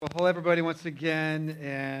everybody once again,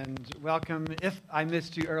 and welcome. If I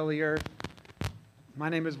missed you earlier, my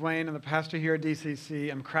name is Wayne. I'm the pastor here at DCC.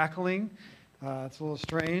 I'm crackling. It's a little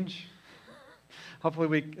strange.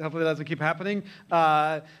 Hopefully that doesn't keep happening.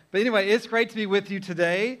 But anyway, it's great to be with you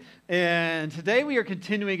today. And today we are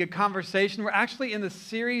continuing a conversation. We're actually in the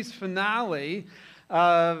series finale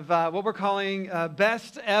of what we're calling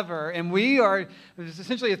Best Ever. And it's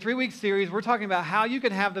essentially a 3-week series. We're talking about how you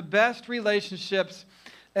can have the best relationships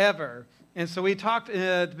ever. And so we talked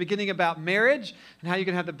at the beginning about marriage and how you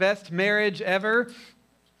can have the best marriage ever.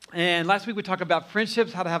 And last week we talked about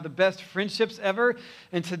friendships, how to have the best friendships ever.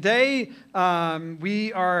 And today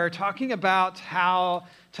we are talking about how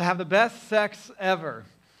to have the best sex ever.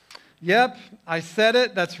 Yep, I said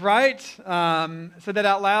it. That's right. Said that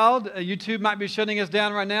out loud. YouTube might be shutting us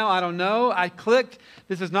down right now. I don't know. I clicked.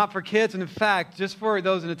 This is not for kids. And in fact, just for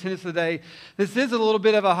those in attendance today, this is a little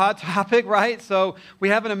bit of a hot topic, right? So we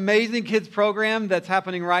have an amazing kids program that's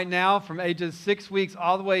happening right now from ages 6 weeks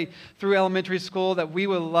all the way through elementary school that we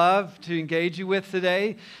would love to engage you with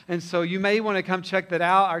today. And so you may want to come check that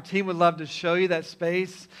out. Our team would love to show you that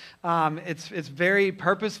space. It's very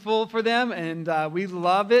purposeful for them, and we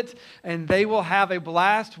love it. And they will have a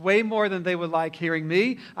blast, way more than they would like hearing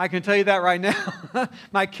me. I can tell you that right now.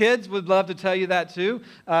 My kids would love to tell you that too.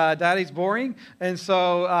 Daddy's boring. And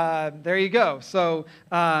so there you go. So,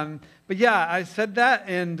 but yeah, I said that,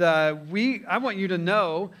 and I want you to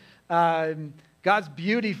know God's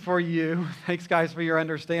beauty for you. Thanks, guys, for your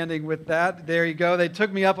understanding with that. There you go. They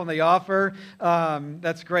took me up on the offer.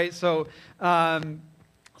 That's great. So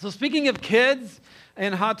speaking of kids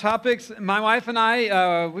and hot topics, my wife and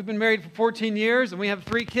I, we've been married for 14 years, and we have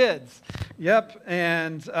 3 kids. Yep,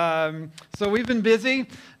 and so we've been busy.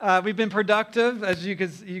 We've been productive, as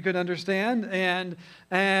you could understand,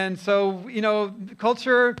 and so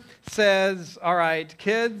culture says, all right,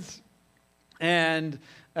 kids and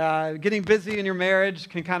getting busy in your marriage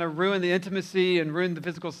can kind of ruin the intimacy and ruin the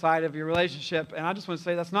physical side of your relationship. And I just want to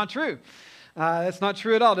say that's not true. That's not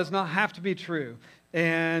true at all. It does not have to be true.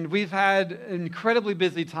 And we've had incredibly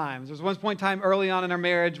busy times. There was one point in time early on in our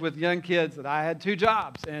marriage with young kids that I had 2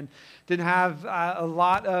 jobs and didn't have a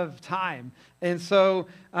lot of time. And so,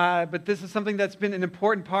 but this is something that's been an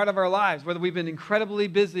important part of our lives, whether we've been incredibly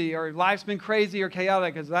busy or life's been crazy or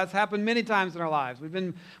chaotic, because that's happened many times in our lives.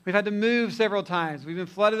 We've had to move several times. We've been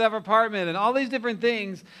flooded out of our apartment and all these different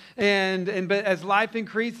things. But as life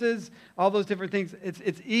increases, all those different things,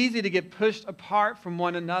 it's easy to get pushed apart from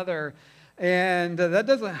one another. And that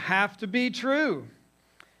doesn't have to be true.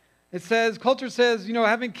 Culture says,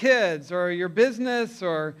 having kids or your business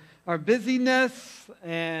or busyness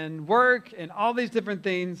and work and all these different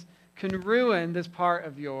things can ruin this part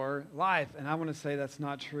of your life. And I want to say that's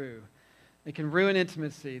not true. It can ruin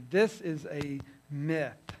intimacy. This is a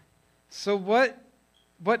myth. So what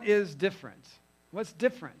is different? What's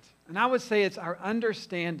different? And I would say it's our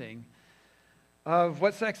understanding of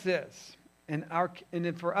what sex is. And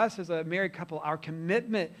then for us as a married couple, our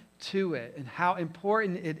commitment to it and how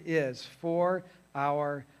important it is for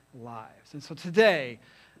our lives. And so today,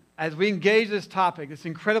 as we engage this topic, this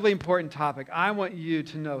incredibly important topic, I want you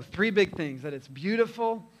to know 3 big things: that it's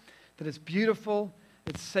beautiful,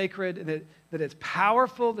 it's sacred, and that it's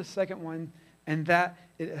powerful, the second one, and that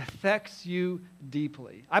it affects you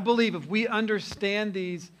deeply. I believe if we understand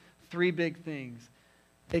these 3 big things,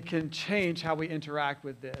 it can change how we interact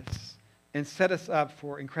with this and set us up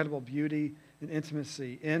for incredible beauty and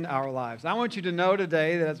intimacy in our lives. I want you to know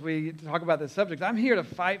today that as we talk about this subject, I'm here to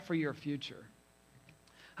fight for your future.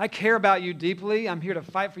 I care about you deeply. I'm here to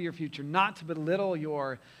fight for your future, not to belittle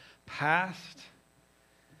your past,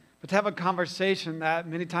 but to have a conversation that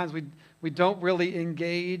many times we don't really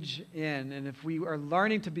engage in. And if we are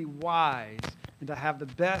learning to be wise and to have the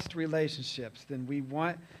best relationships, then we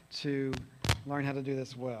want to learn how to do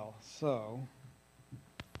this well. So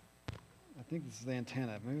I think this is the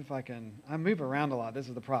antenna. Maybe if I move around a lot. This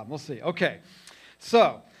is the problem. We'll see. Okay.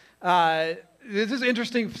 So, this is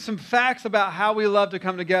interesting. Some facts about how we love to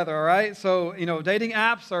come together, all right? So, dating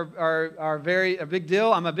apps are a big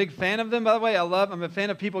deal. I'm a big fan of them, by the way. I'm a fan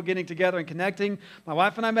of people getting together and connecting. My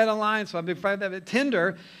wife and I met online, so I'm a big fan of that.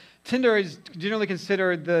 Tinder is generally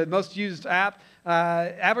considered the most used app.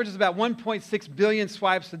 Averages about 1.6 billion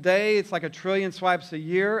swipes a day. It's like 1 trillion swipes a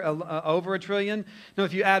year, over 1 trillion.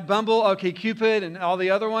 If you add Bumble, OkCupid, and all the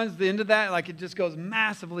other ones, the end of that, it just goes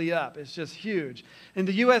massively up. It's just huge. In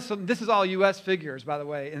the U.S., this is all U.S. figures, by the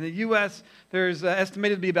way. In the U.S., there's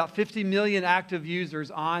estimated to be about 50 million active users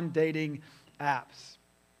on dating apps.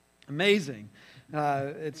 Amazing.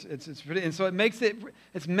 It's pretty, and so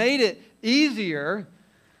it's made it easier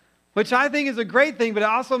which I think is a great thing, but it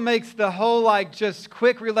also makes the whole just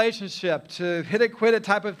quick relationship to hit it, quit it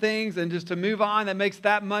type of things and just to move on, that makes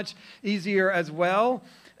that much easier as well.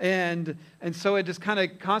 And so it just kind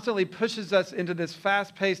of constantly pushes us into this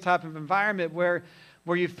fast-paced type of environment where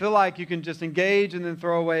you feel like you can just engage and then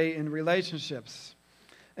throw away in relationships.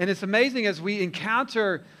 And it's amazing as we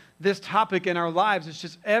encounter this topic in our lives. It's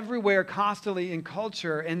just everywhere, constantly in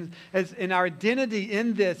culture. And our identity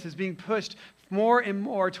in this is being pushed more and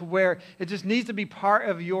more to where it just needs to be part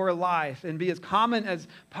of your life and be as common as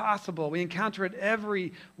possible. We encounter it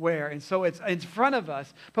everywhere. And so it's in front of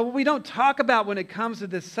us. But what we don't talk about when it comes to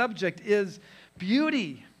this subject is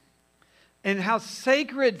beauty and how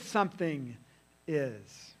sacred something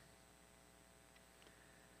is.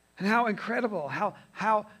 And how incredible,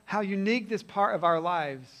 how unique this part of our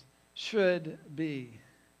lives should be.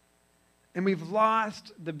 And we've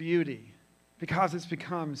lost the beauty because it's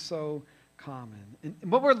become so common.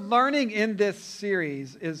 And what we're learning in this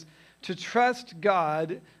series is to trust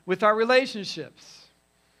God with our relationships.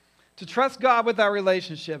 To trust God with our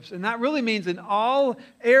relationships. And that really means in all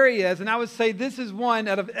areas. And I would say this is one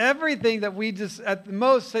out of everything that we just at the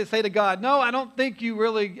most say to God, no, I don't think you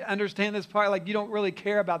really understand this part. Like you don't really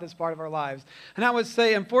care about this part of our lives. And I would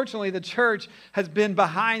say, unfortunately, the church has been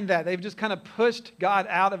behind that. They've just kind of pushed God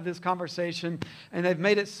out of this conversation. And they've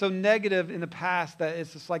made it so negative in the past that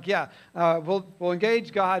it's just like, we'll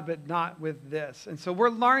engage God, but not with this. And so we're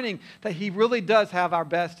learning that He really does have our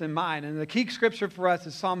best in mind. And the key scripture for us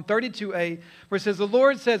is Psalm 32:8, where it says, the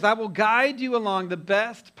Lord says, I will guide you along the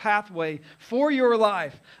best pathway for your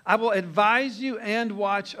life. I will advise you and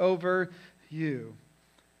watch over you.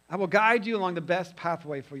 I will guide you along the best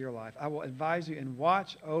pathway for your life. I will advise you and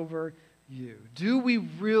watch over you. Do we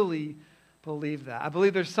really believe that? I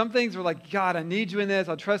believe there's some things we're like, God, I need you in this.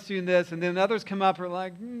 I'll trust you in this. And then others come up and are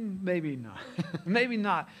like, maybe not. Maybe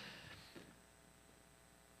not.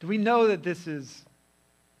 Do we know that this is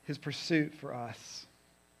His pursuit for us?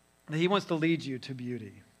 That He wants to lead you to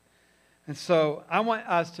beauty. And so I want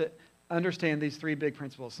us to understand these three big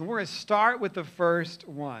principles. And we're going to start with the first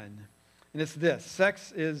one. And it's this: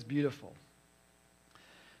 sex is beautiful.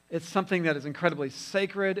 It's something that is incredibly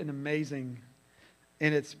sacred and amazing.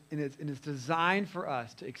 And it's designed for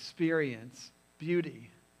us to experience beauty.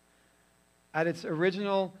 At its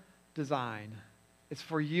original design, it's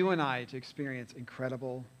for you and I to experience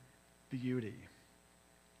incredible beauty.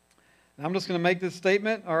 I'm just going to make this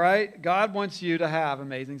statement, all right? God wants you to have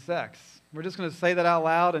amazing sex. We're just going to say that out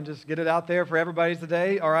loud and just get it out there for everybody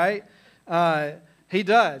today, all right? He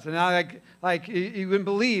does. And you wouldn't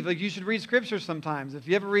believe, you should read Scripture sometimes. If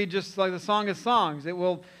you ever read just like the Song of Songs, it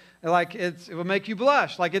will make you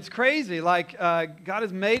blush. It's crazy. God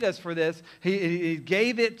has made us for this. He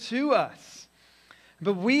gave it to us.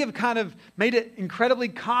 But we have kind of made it incredibly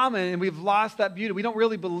common, and we've lost that beauty. We don't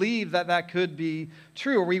really believe that that could be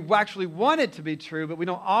true, or we actually want it to be true, but we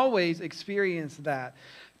don't always experience that.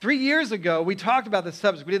 3 years ago, we talked about this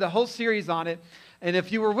subject. We did a whole series on it, and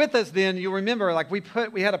if you were with us then, you'll remember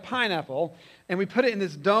we had a pineapple, and we put it in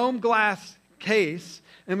this dome glass case,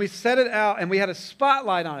 and we set it out, and we had a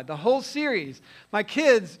spotlight on it, the whole series. My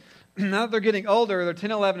kids, now that they're getting older, they're 10,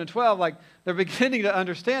 11, and 12, they're beginning to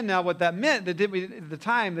understand now what that meant. At the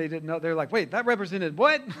time, they didn't know. They're like, wait, that represented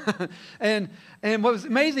what? and what was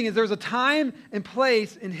amazing is there was a time and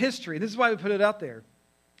place in history. This is why we put it out there.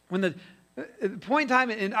 When the point in time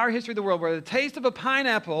in our history of the world where the taste of a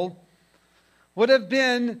pineapple would have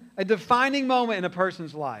been a defining moment in a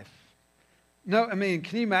person's life. No, can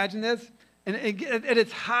you imagine this? And at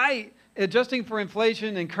its height, adjusting for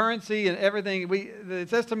inflation and currency and everything,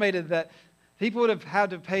 it's estimated that people would have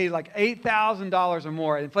had to pay $8,000 or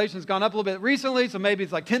more. Inflation's gone up a little bit recently, so maybe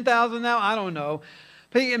it's $10,000 now. I don't know.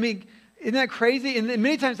 But, isn't that crazy? And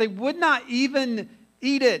many times they would not even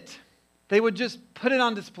eat it. They would just put it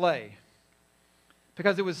on display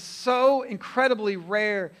because it was so incredibly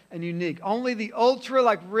rare and unique. Only the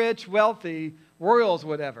ultra rich, wealthy royals,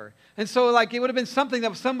 whatever. And so it would have been something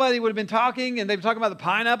that somebody would have been talking and they'd be talking about the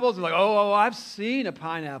pineapples and I've seen a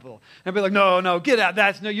pineapple. And I'd be like, no, get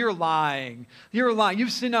out. You're lying. You're lying.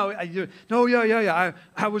 You've seen, yeah.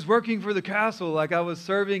 I was working for the castle. I was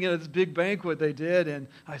serving at this big banquet they did and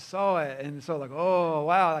I saw it. And so oh,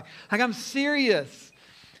 wow. I'm serious.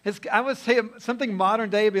 I would say something modern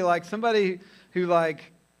day would be like somebody who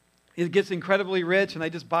it gets incredibly rich and they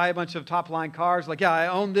just buy a bunch of top-line cars. I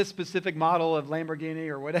own this specific model of Lamborghini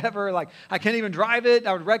or whatever. I can't even drive it.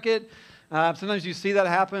 I would wreck it. Sometimes you see that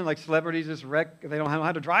happen. Celebrities just wreck. They don't know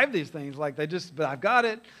how to drive these things. But I've got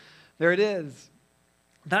it. There it is.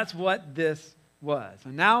 That's what this was.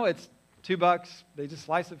 And now it's $2. They just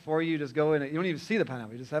slice it for you. Just go in it. You don't even see the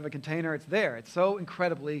pineapple. You just have a container. It's there. It's so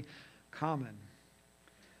incredibly common.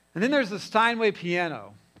 And then there's the Steinway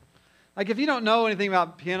piano. Like if you don't know anything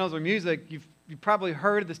about pianos or music, you've probably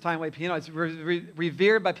heard of the Steinway piano. It's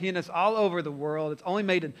revered by pianists all over the world. It's only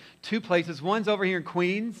made in 2 places. One's over here in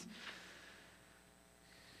Queens.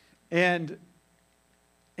 And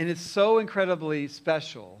it's so incredibly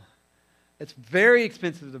special. It's very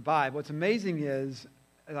expensive to buy. What's amazing is,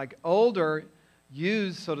 like older,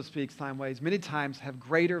 used, so to speak, Steinways many times have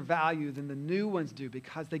greater value than the new ones do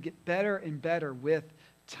because they get better and better with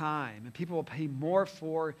time. And people will pay more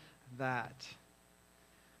for that.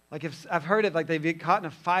 Like if I've heard of, like they get caught in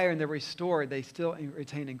a fire and they're restored, they still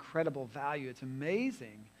retain incredible value. It's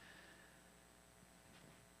amazing.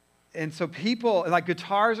 And so people, like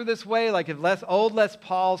guitars are this way, like if old Les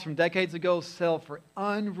Pauls from decades ago sell for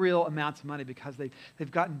unreal amounts of money because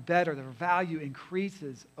they've gotten better. Their value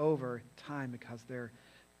increases over time because they're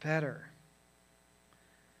better.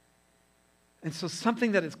 And so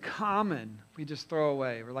something that is common, we just throw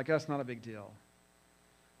away. We're like, that's not a big deal.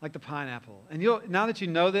 Like the pineapple. And now that you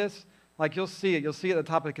know this, like you'll see it. You'll see it at the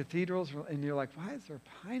top of the cathedrals, and you're like, why is there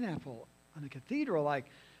a pineapple on a cathedral? Like,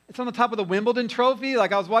 it's on the top of the Wimbledon trophy.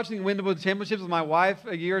 Like I was watching the Wimbledon Championships with my wife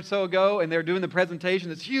a year or so ago, and they were doing the presentation,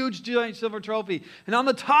 this huge giant silver trophy. And on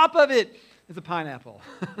the top of it is a pineapple.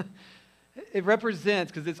 It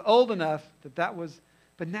represents, because it's old enough that was,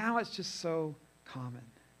 but now it's just so common.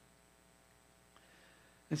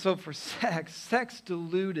 And so for sex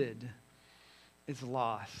diluted is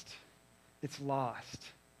lost. It's lost.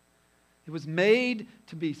 It was made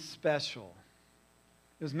to be special.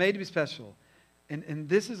 It was made to be special. And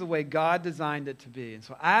this is the way God designed it to be. And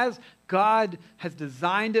so as God has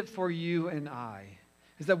designed it for you and I,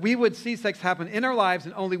 is that we would see sex happen in our lives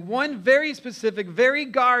in only one very specific, very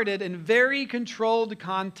guarded, and very controlled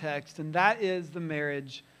context, and that is the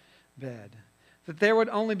marriage bed. That there would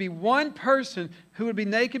only be one person who would be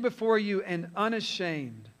naked before you and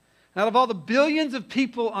unashamed. And out of all the billions of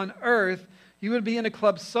people on earth, you would be in a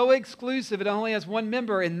club so exclusive it only has one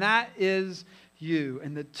member, and that is you.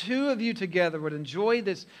 And the two of you together would enjoy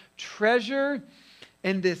this treasure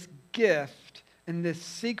and this gift and this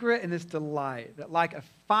secret and this delight that like a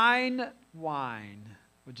fine wine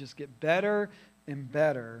would just get better and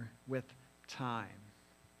better with time.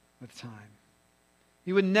 With time.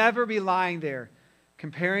 You would never be lying there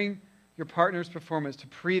comparing your partner's performance to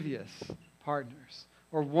previous partners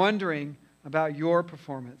or wondering about your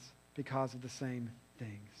performance because of the same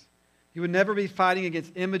things. You would never be fighting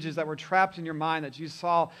against images that were trapped in your mind that you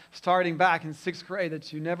saw starting back in 6th grade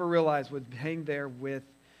that you never realized would hang there with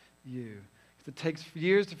you. Because it takes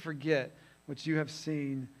years to forget what you have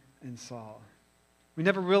seen and saw. We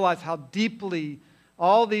never realize how deeply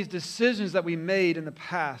all these decisions that we made in the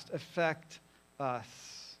past affect us.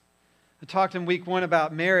 I talked in week 1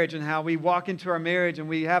 about marriage and how we walk into our marriage and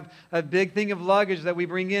we have a big thing of luggage that we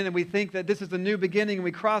bring in and we think that this is the new beginning and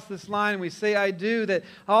we cross this line and we say, I do, that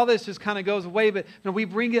all this just kind of goes away, but we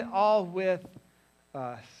bring it all with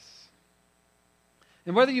us.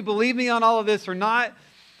 And whether you believe me on all of this or not,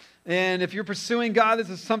 and if you're pursuing God,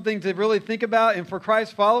 this is something to really think about. And for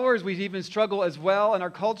Christ followers, we even struggle as well in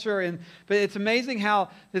our culture. But it's amazing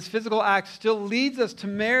how this physical act still leads us to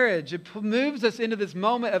marriage. It moves us into this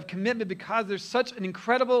moment of commitment because there's such an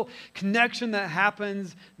incredible connection that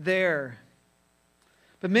happens there.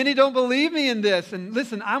 But many don't believe me in this. And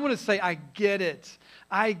listen, I want to say I get it.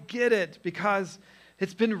 I get it because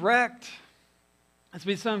it's been wrecked. It's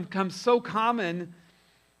become so common.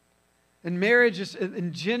 And marriage just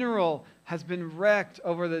in general has been wrecked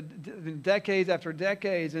over the decades after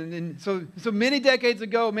decades. And so many decades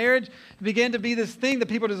ago, marriage began to be this thing that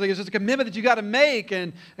people just like, it's just a commitment that you got to make.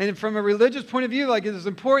 And from a religious point of view, like it's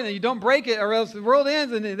important that you don't break it or else the world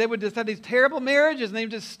ends. And they would just have these terrible marriages and they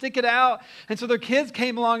would just stick it out. And so their kids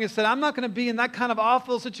came along and said, I'm not going to be in that kind of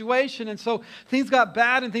awful situation. And so things got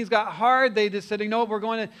bad and things got hard. They just said, you know what, we're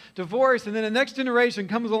going to divorce. And then the next generation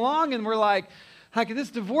comes along and we're like this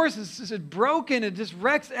divorce is broken. It just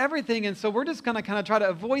wrecks everything. And so we're just going to kind of try to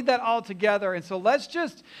avoid that altogether. And so let's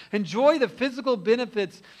just enjoy the physical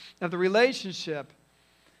benefits of the relationship.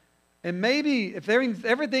 And maybe if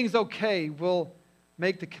everything's okay, we'll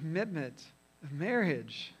make the commitment of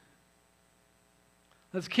marriage.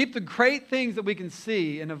 Let's keep the great things that we can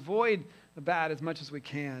see and avoid the bad as much as we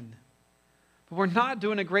can. But we're not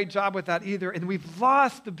doing a great job with that either. And we've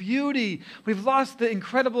lost the beauty. We've lost the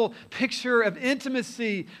incredible picture of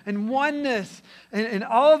intimacy and oneness and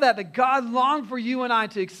all of that God longed for you and I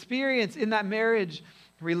to experience in that marriage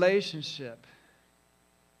relationship.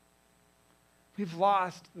 We've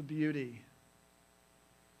lost the beauty.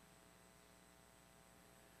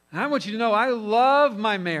 And I want you to know I love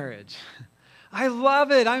my marriage. I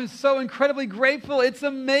love it. I'm so incredibly grateful. It's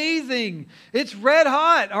amazing. It's red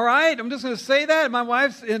hot, all right? I'm just going to say that. My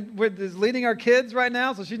wife is leading our kids right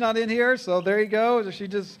now, so she's not in here. So there you go.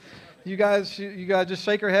 You guys just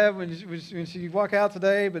shake her head when she walk out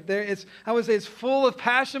today. But I would say it's full of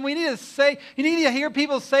passion. You need to hear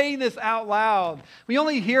people saying this out loud. We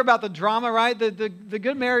only hear about the drama, right? The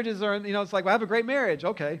good marriages are, it's like, well, I have a great marriage.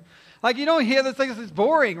 Okay. Like, you don't hear this thing, it's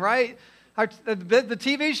boring, right? The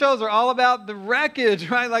TV shows are all about the wreckage,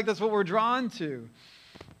 right? Like, that's what we're drawn to.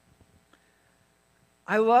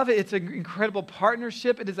 I love it. It's an incredible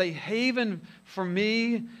partnership. It is a haven for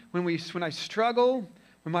me when I struggle,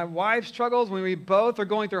 when my wife struggles, when we both are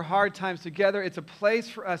going through hard times together. It's a place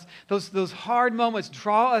for us. Those hard moments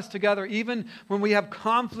draw us together, even when we have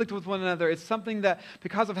conflict with one another. It's something that,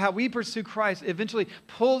 because of how we pursue Christ, eventually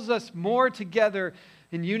pulls us more together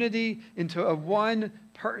in unity into a one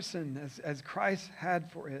person as Christ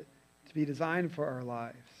had for it to be designed for our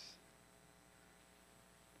lives.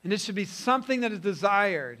 And it should be something that is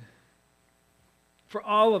desired for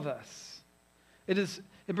all of us. It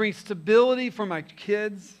brings stability for my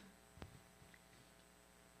kids.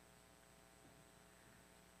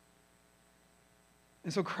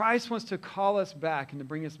 And so Christ wants to call us back and to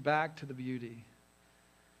bring us back to the beauty.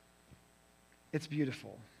 It's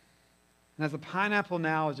beautiful. And as the pineapple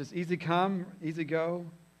now is just easy come, easy go,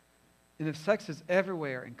 and if sex is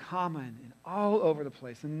everywhere and common and all over the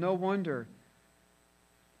place, and no wonder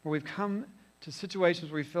where we've come to situations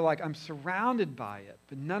where we feel like I'm surrounded by it,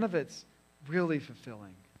 but none of it's really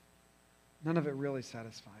fulfilling. None of it really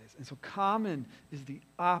satisfies. And so common is the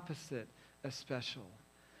opposite of special.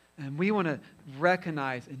 And we want to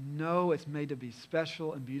recognize and know it's made to be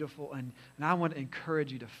special and beautiful, and I want to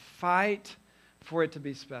encourage you to fight for it to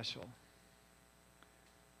be special.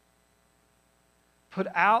 Put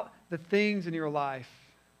out the things in your life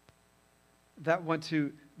that want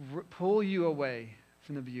to pull you away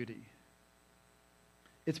from the beauty.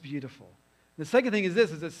 It's beautiful. The second thing is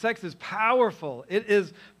that sex is powerful. It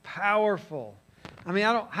is powerful. I mean,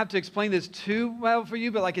 I don't have to explain this too well for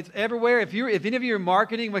you, but like, it's everywhere. If any of you are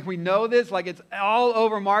marketing, like, we know this, like, it's all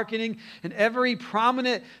over marketing. And every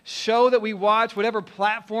prominent show that we watch, whatever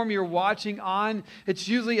platform you're watching on, it's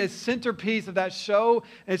usually a centerpiece of that show.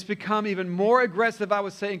 And it's become even more aggressive, I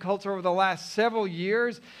would say, in culture over the last several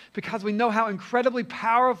years, because we know how incredibly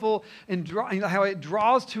powerful and how it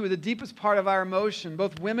draws to the deepest part of our emotion,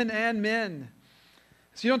 both women and men.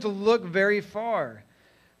 So you don't have to look very far.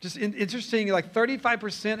 Just interesting, like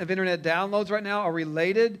 35% of internet downloads right now are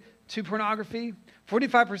related to pornography.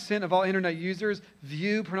 45% of all internet users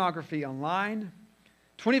view pornography online.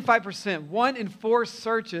 25%, 1 in 4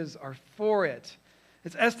 searches are for it.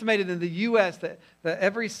 It's estimated in the U.S. that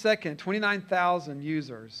every second, 29,000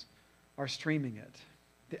 users are streaming it.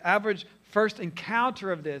 The average first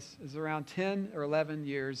encounter of this is around 10 or 11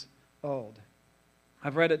 years old.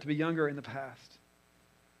 I've read it to be younger in the past.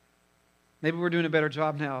 Maybe we're doing a better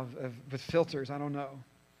job now with filters. I don't know.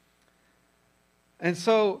 And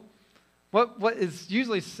so what is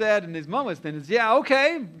usually said in these moments then is, yeah,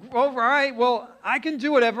 okay, all right, well, I can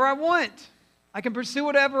do whatever I want. I can pursue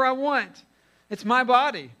whatever I want. It's my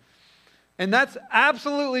body. And that's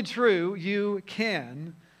absolutely true. You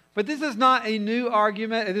can. But this is not a new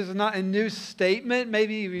argument. This is not a new statement.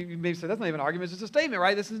 Maybe you may say, that's not even an argument. It's just a statement,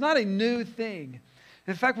 right? This is not a new thing.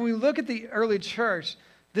 In fact, when we look at the early church,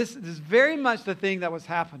 this is very much the thing that was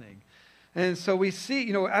happening. And so we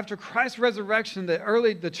see, after Christ's resurrection,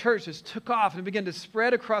 the church just took off and began to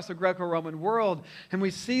spread across the Greco-Roman world. And we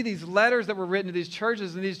see these letters that were written to these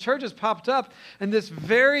churches, and these churches popped up in this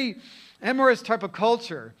very amorous type of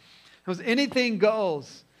culture. It was anything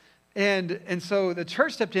goes. And so the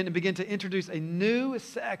church stepped in and began to introduce a new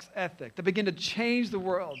sex ethic that began to change the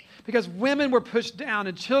world, because women were pushed down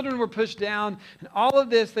and children were pushed down, and all of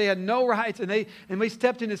this, they had no rights, and we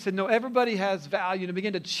stepped in and said, no, everybody has value, and it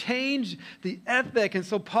began to change the ethic. And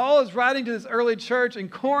so Paul is writing to this early church in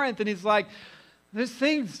Corinth, and he's like, there's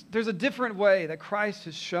a different way that Christ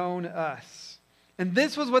has shown us. And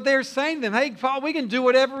this was what they were saying to them. Hey, Paul, we can do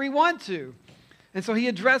whatever we want to. And so he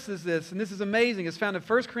addresses this, and this is amazing. It's found in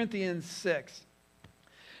 1 Corinthians 6.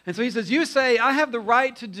 And so he says, you say, I have the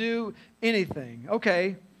right to do anything.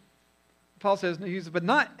 Okay. Paul says, but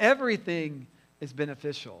not everything is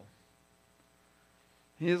beneficial.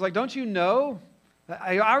 He's like, don't you know that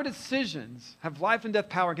our decisions have life and death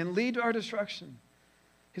power and can lead to our destruction?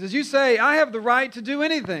 He says, you say, I have the right to do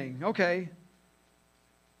anything. Okay.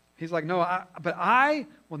 He's like, no, but I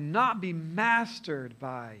will not be mastered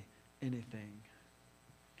by anything.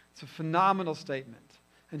 It's a phenomenal statement.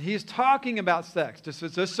 And he's talking about sex.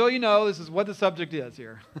 Just so you know, this is what the subject is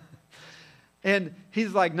here. And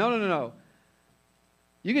he's like, no.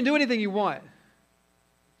 You can do anything you want,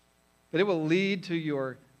 but it will lead to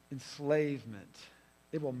your enslavement.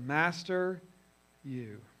 It will master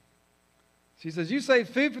you. So he says, you say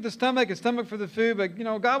food for the stomach and stomach for the food, but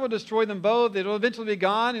God will destroy them both. It'll eventually be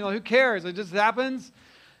gone. Who cares? It just happens.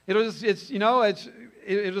 It'll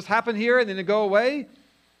just happen here and then it'll go away.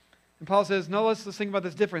 And Paul says, no, let's think about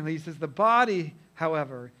this differently. He says, the body,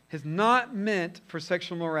 however, is not meant for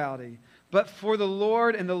sexual morality, but for the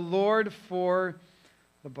Lord, and the Lord for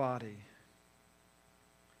the body.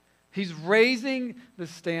 He's raising the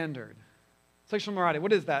standard. Sexual morality,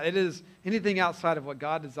 what is that? It is anything outside of what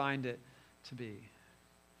God designed it to be.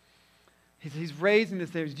 He's raising the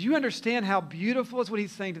standard. Do you understand how beautiful is what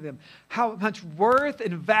he's saying to them? How much worth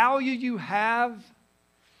and value you have?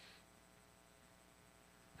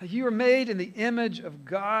 You are made in the image of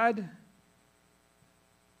God.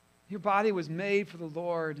 Your body was made for the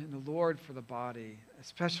Lord and the Lord for the body,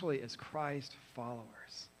 especially as Christ followers.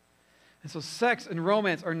 And so sex and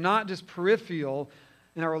romance are not just peripheral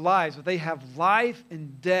in our lives, but they have life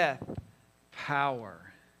and death power.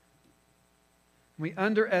 We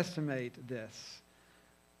underestimate this,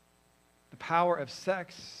 the power of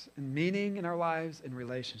sex and meaning in our lives and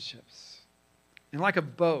relationships. And like a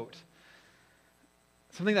boat,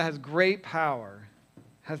 something that has great power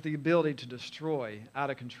has the ability to destroy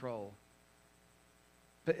out of control.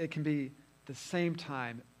 But it can be, at the same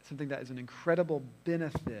time, something that is an incredible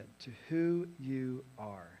benefit to who you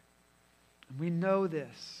are. And we know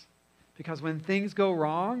this because when things go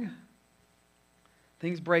wrong,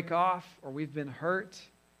 things break off, or we've been hurt,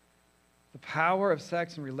 the power of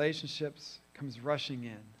sex and relationships comes rushing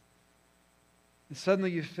in. And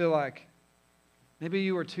suddenly you feel like maybe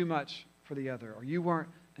you were too much for the other, or you weren't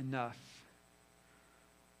enough,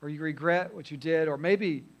 or you regret what you did, or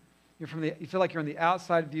maybe you feel like you're on the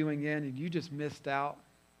outside viewing in and you just missed out.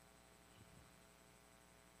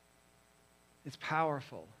 It's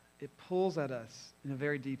powerful. It pulls at us in a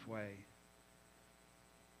very deep way.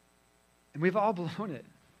 And we've all blown it.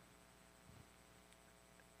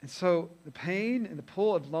 And so the pain and the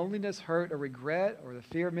pull of loneliness, hurt, or regret, or the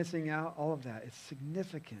fear of missing out, all of that is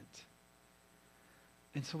significant.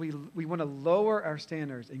 And so we want to lower our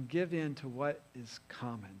standards and give in to what is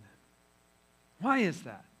common. Why is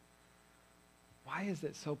that? Why is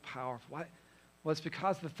it so powerful? Why? Well, it's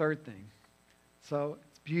because of the third thing. So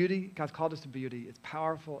it's beauty. God's called us to beauty. It's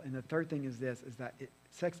powerful. And the third thing is this, is that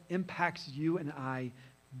sex impacts you and I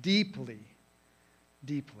deeply.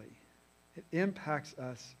 Deeply. It impacts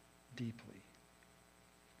us deeply.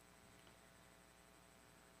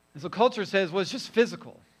 And so culture says, well, it's just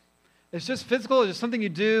physical. It's just physical. It's just something you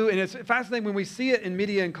do. And it's fascinating when we see it in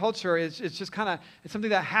media and culture. It's just kind of, it's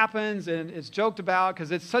something that happens and it's joked about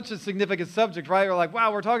because it's such a significant subject, right? We're like,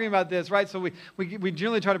 wow, we're talking about this, right? So we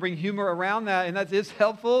generally try to bring humor around that, and that is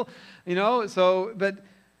helpful, So, but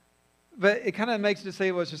it kind of makes it to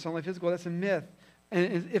say, well, it's just only physical. That's a myth.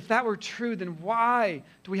 And if that were true, then why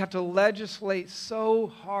do we have to legislate so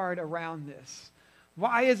hard around this?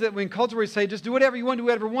 Why is it when culture we say, just do whatever you want, do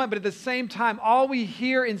whatever you want, but at the same time, all we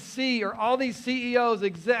hear and see are all these CEOs,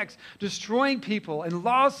 execs, destroying people and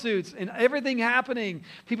lawsuits and everything happening,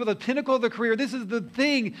 people at the pinnacle of their career. This is the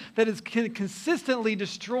thing that is consistently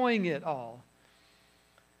destroying it all.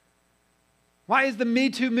 Why is the Me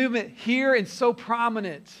Too movement here and so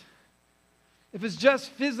prominent? If it's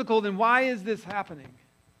just physical, then why is this happening?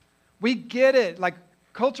 We get it. Like,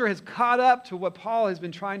 culture has caught up to what Paul has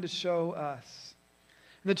been trying to show us.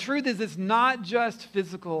 And the truth is, it's not just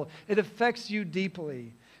physical. It affects you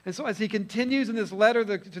deeply. And so as he continues in this letter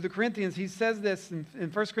to the Corinthians, he says this in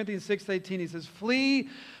 1 Corinthians 6:18. He says, flee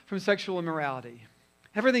from sexual immorality.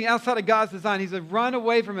 Everything outside of God's design. He says, run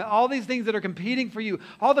away from it. All these things that are competing for you,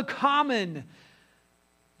 all the common,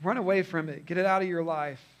 run away from it. Get it out of your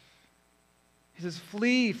life. He says,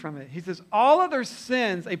 flee from it. He says, all other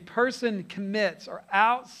sins a person commits are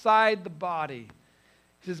outside the body.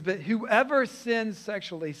 He says, but whoever sins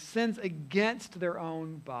sexually sins against their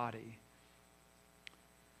own body.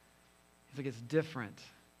 He's like, it's different.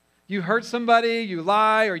 You hurt somebody, you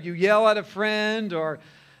lie, or you yell at a friend, or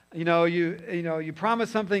you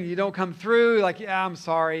promise something, you don't come through. Like, yeah, I'm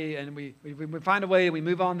sorry, and we find a way, we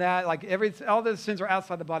move on that. Like all those sins are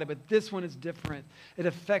outside the body, but this one is different. It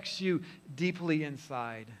affects you deeply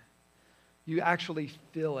inside. You actually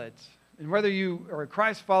feel it, and whether you are a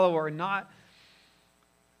Christ follower or not,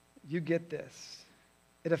 you get this.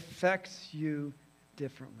 It affects you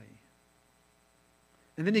differently.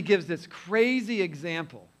 And then he gives this crazy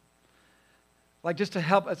example, like just to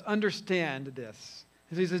help us understand this.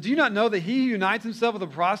 He says, do you not know that he who unites himself with a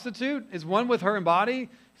prostitute is one with her in body?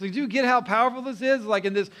 He's like, do you get how powerful this is? Like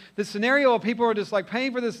in this scenario of people are just like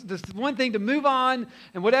paying for this one thing to move on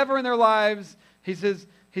and whatever in their lives. He says,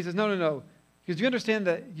 no. Because do you understand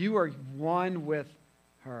that you are one with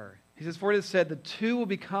her? He says, for it is said, the two will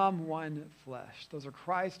become one flesh. Those are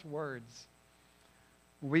Christ's words.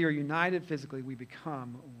 When we are united physically, we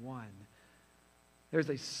become one. There's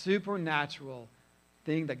a supernatural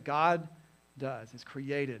thing that God does. It's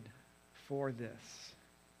created for this.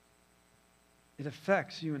 It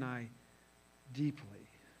affects you and I deeply.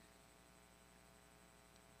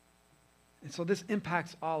 And so this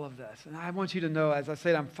impacts all of this. And I want you to know, as I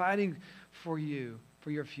said, I'm fighting for you, for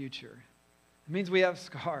your future. It means we have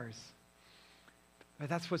scars. But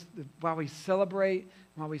that's why we celebrate,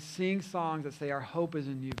 why we sing songs that say our hope is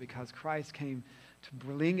in you, because Christ came to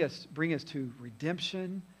bring us to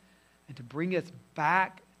redemption and to bring us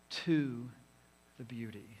back to the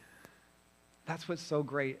beauty. That's what's so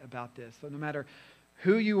great about this. So no matter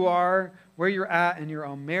who you are, where you're at in your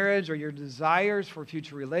own marriage or your desires for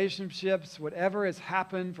future relationships, whatever has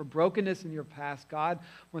happened for brokenness in your past, God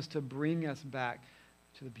wants to bring us back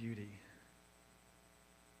to the beauty.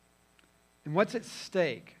 And what's at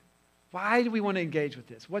stake? Why do we want to engage with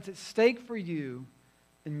this? What's at stake for you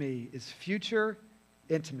and me is future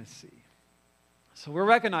intimacy. So we're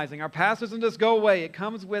recognizing our past doesn't just go away. It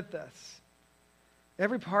comes with us.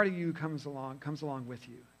 Every part of you comes along with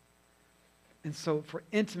you. And so for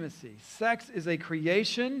intimacy, sex is a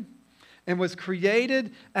creation and was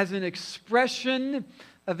created as an expression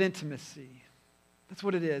of intimacy. That's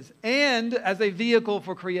what it is. And as a vehicle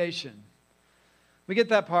for creation. We get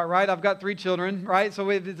that part, right? I've got 3 children, right? So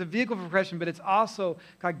it's a vehicle for creation, but it's also,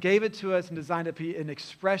 God gave it to us and designed it to be an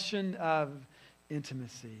expression of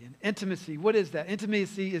intimacy. And intimacy, what is that?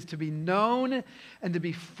 Intimacy is to be known and to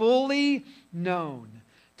be fully known.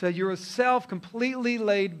 To yourself completely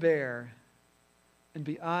laid bare and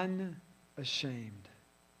be unashamed.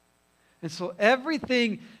 And so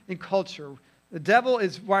everything in culture, the devil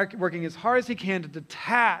is working as hard as he can to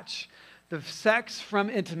detach the sex from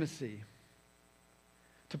intimacy.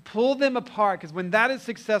 To pull them apart, because when that is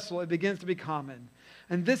successful, it begins to be common.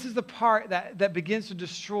 And this is the part that begins to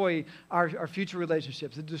destroy our future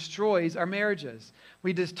relationships. It destroys our marriages.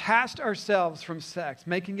 We detached ourselves from sex,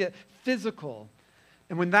 making it physical.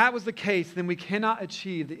 And when that was the case, then we cannot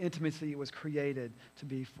achieve the intimacy it was created to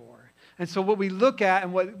be for. And so what we look at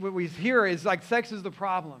and what we hear is like sex is the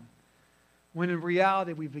problem, when in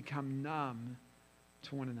reality we've become numb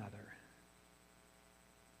to one another.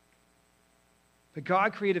 But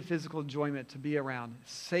God created physical enjoyment to be around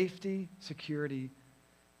safety, security,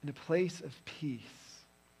 and a place of peace.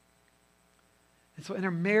 And so in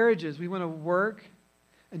our marriages, we want to work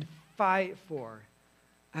and fight for.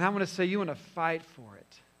 And I want to say you want to fight for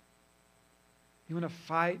it. You want to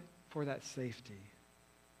fight for that safety,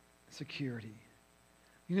 security.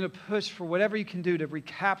 You're going to push for whatever you can do to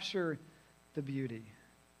recapture the beauty.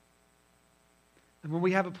 And when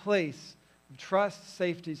we have a place of trust,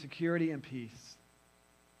 safety, security, and peace,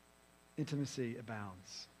 intimacy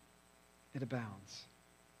abounds. It abounds.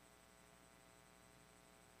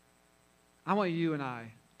 I want you and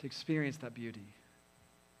I to experience that beauty.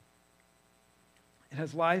 It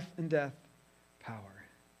has life and death power.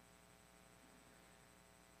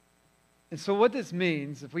 And so what this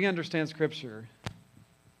means, if we understand Scripture,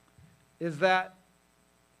 is that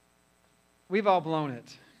we've all blown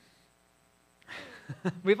it.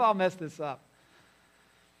 We've all messed this up.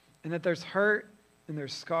 And that there's hurt and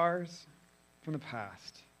there's scars from the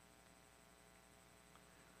past.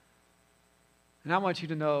 And I want you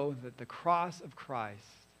to know that the cross of Christ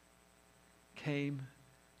came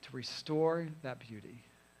to restore that beauty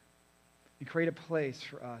and create a place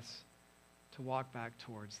for us to walk back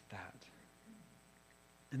towards that.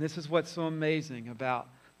 And this is what's so amazing about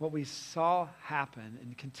what we saw happen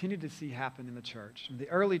and continue to see happen in the church. In the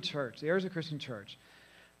early church, the early Christian church,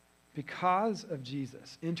 because of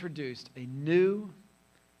Jesus, introduced a new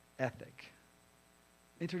ethic.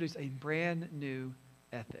 Introduced a brand new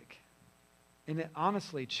ethic. And it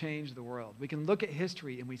honestly changed the world. We can look at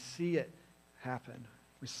history and we see it happen.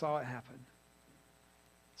 We saw it happen.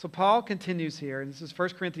 So Paul continues here, and this is 1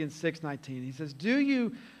 Corinthians 6:19. He says, do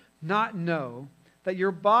you not know that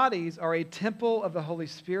your bodies are a temple of the Holy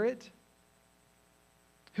Spirit,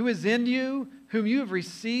 who is in you, whom you have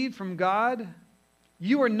received from God?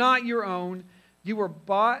 You are not your own. You were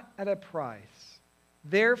bought at a price.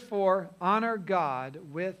 Therefore, honor God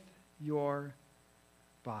with your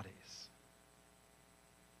bodies.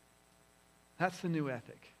 That's the new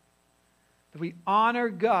ethic. That we honor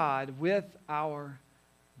God with our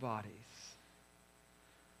bodies.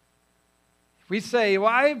 We say,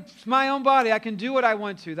 well, it's my own body. I can do what I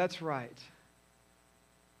want to. That's right.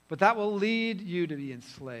 But that will lead you to be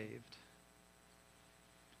enslaved.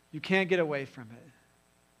 You can't get away from it.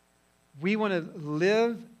 We want to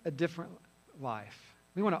live a different life.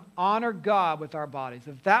 We want to honor God with our bodies.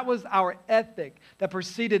 If that was our ethic that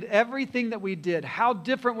preceded everything that we did, how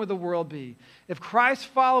different would the world be? If Christ's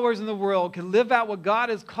followers in the world could live out what God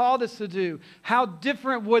has called us to do, how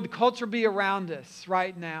different would culture be around us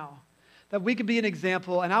right now? That we could be an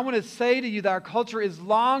example. And I want to say to you that our culture is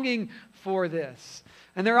longing for this.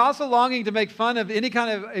 And they're also longing to make fun of any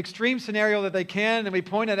kind of extreme scenario that they can, and we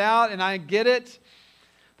point it out, and I get it.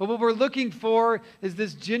 But what we're looking for is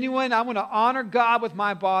this genuine, I want to honor God with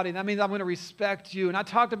my body. That means I'm going to respect you. And I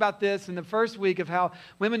talked about this in the first week of how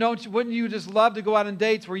women, wouldn't you just love to go out on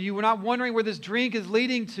dates where you were not wondering where this drink is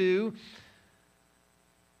leading to,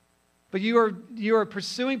 but you are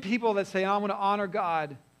pursuing people that say, I want to honor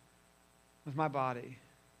God with my body.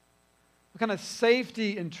 What kind of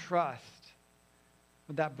safety and trust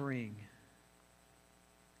would that bring?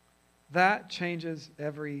 That changes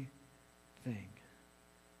everything.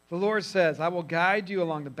 The Lord says, I will guide you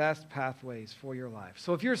along the best pathways for your life.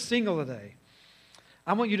 So if you're single today,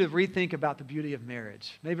 I want you to rethink about the beauty of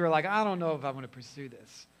marriage. Maybe you're like, I don't know if I want to pursue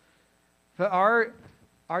this. But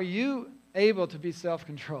are you able to be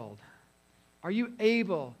self-controlled? Are you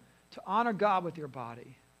able to honor God with your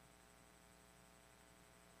body?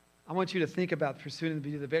 I want you to think about pursuing the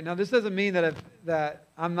beauty of the marriage. Now, this doesn't mean that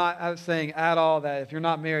I'm not saying at all that if you're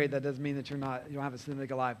not married, that doesn't mean that you don't have a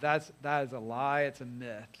single life. That is a lie. It's a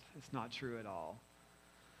myth. It's not true at all.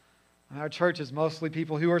 Our church is mostly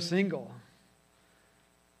people who are single.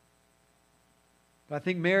 But I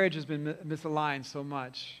think marriage has been misaligned so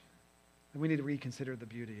much that we need to reconsider the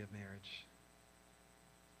beauty of marriage.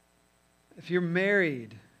 If you're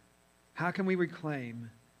married, how can we reclaim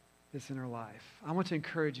this in our life? I want to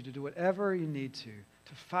encourage you to do whatever you need to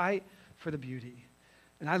fight for the beauty.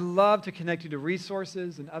 And I love to connect you to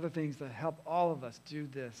resources and other things that help all of us do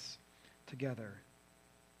this together.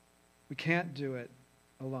 We can't do it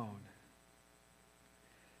alone.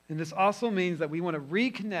 And this also means that we want to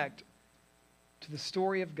reconnect to the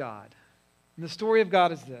story of God. And the story of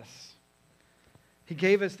God is this. He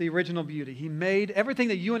gave us the original beauty. He made everything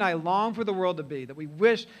that you and I long for the world to be, that we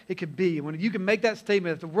wish it could be. When you can make that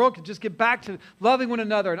statement, if the world could just get back to loving one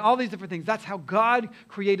another and all these different things, that's how God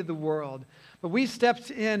created the world. But we stepped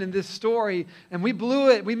in this story and we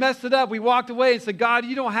blew it. We messed it up. We walked away and said, God,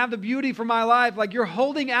 you don't have the beauty for my life. Like you're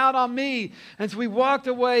holding out on me. And so we walked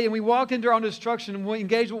away and we walked into our own destruction and we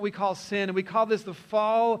engaged what we call sin. And we call this the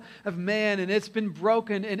fall of man. And it's been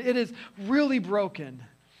broken and it is really broken.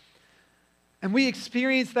 And we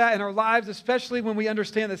experience that in our lives, especially when we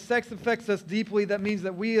understand that sex affects us deeply. That means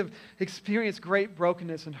that we have experienced great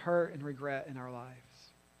brokenness and hurt and regret in our lives.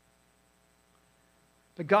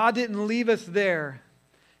 But God didn't leave us there.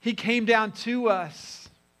 He came down to us.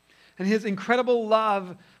 And His incredible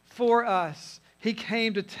love for us, He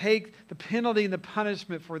came to take the penalty and the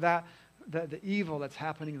punishment for the evil that's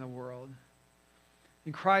happening in the world.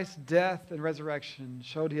 And Christ's death and resurrection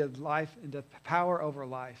showed He had life and death, power over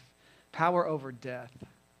life. Power over death.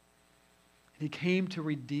 He came to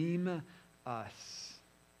redeem us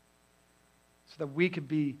so that we could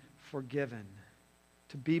be forgiven,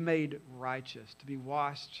 to be made righteous, to be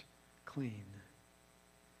washed clean.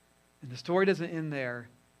 And the story doesn't end there.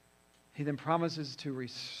 He then promises to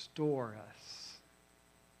restore us.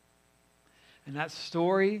 And that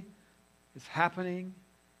story is happening,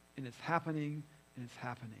 and it's happening, and it's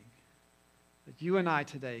happening. That you and I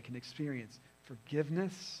today can experience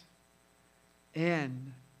forgiveness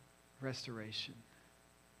and restoration.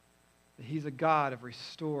 That He's a God of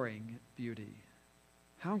restoring beauty.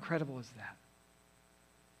 How incredible is that?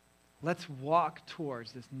 Let's walk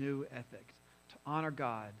towards this new ethic to honor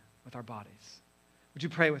God with our bodies. Would you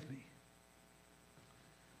pray with me?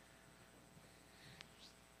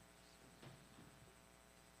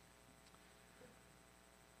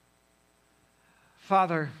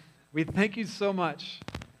 Father, we thank you so much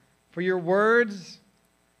for your words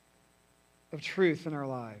of truth in our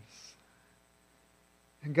lives.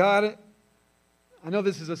 And God, I know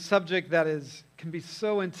this is a subject that can be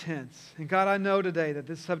so intense. And God, I know today that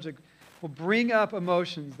this subject will bring up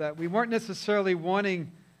emotions that we weren't necessarily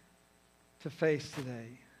wanting to face today.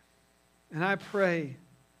 And I pray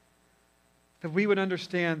that we would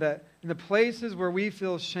understand that in the places where we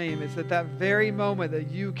feel shame, it's at that very moment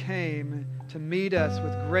that you came to meet us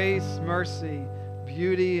with grace, mercy,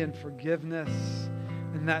 beauty, and forgiveness.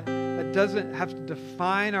 And that doesn't have to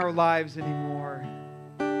define our lives anymore.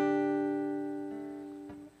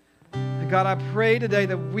 And God, I pray today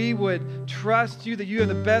that we would trust you, that you have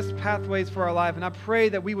the best pathways for our life. And I pray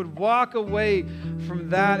that we would walk away from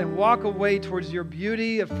that and walk away towards your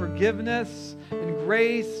beauty of forgiveness and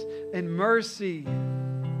grace and mercy.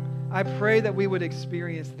 I pray that we would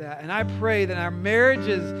experience that. And I pray that our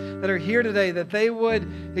marriages that are here today, that they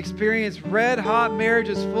would experience red-hot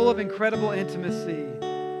marriages full of incredible intimacy.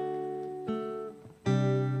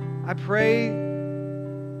 I pray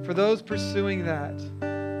for those pursuing that,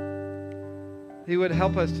 He would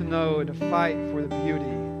help us to know and to fight for the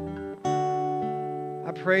beauty.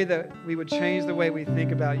 I pray that we would change the way we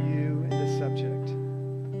think about you in this subject.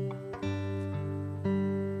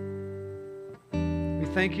 We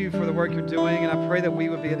thank you for the work you're doing, and I pray that we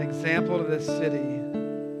would be an example to this city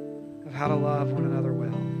of how to love one another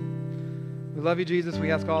well. We love you, Jesus.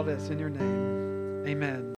 We ask all this in your name. Amen.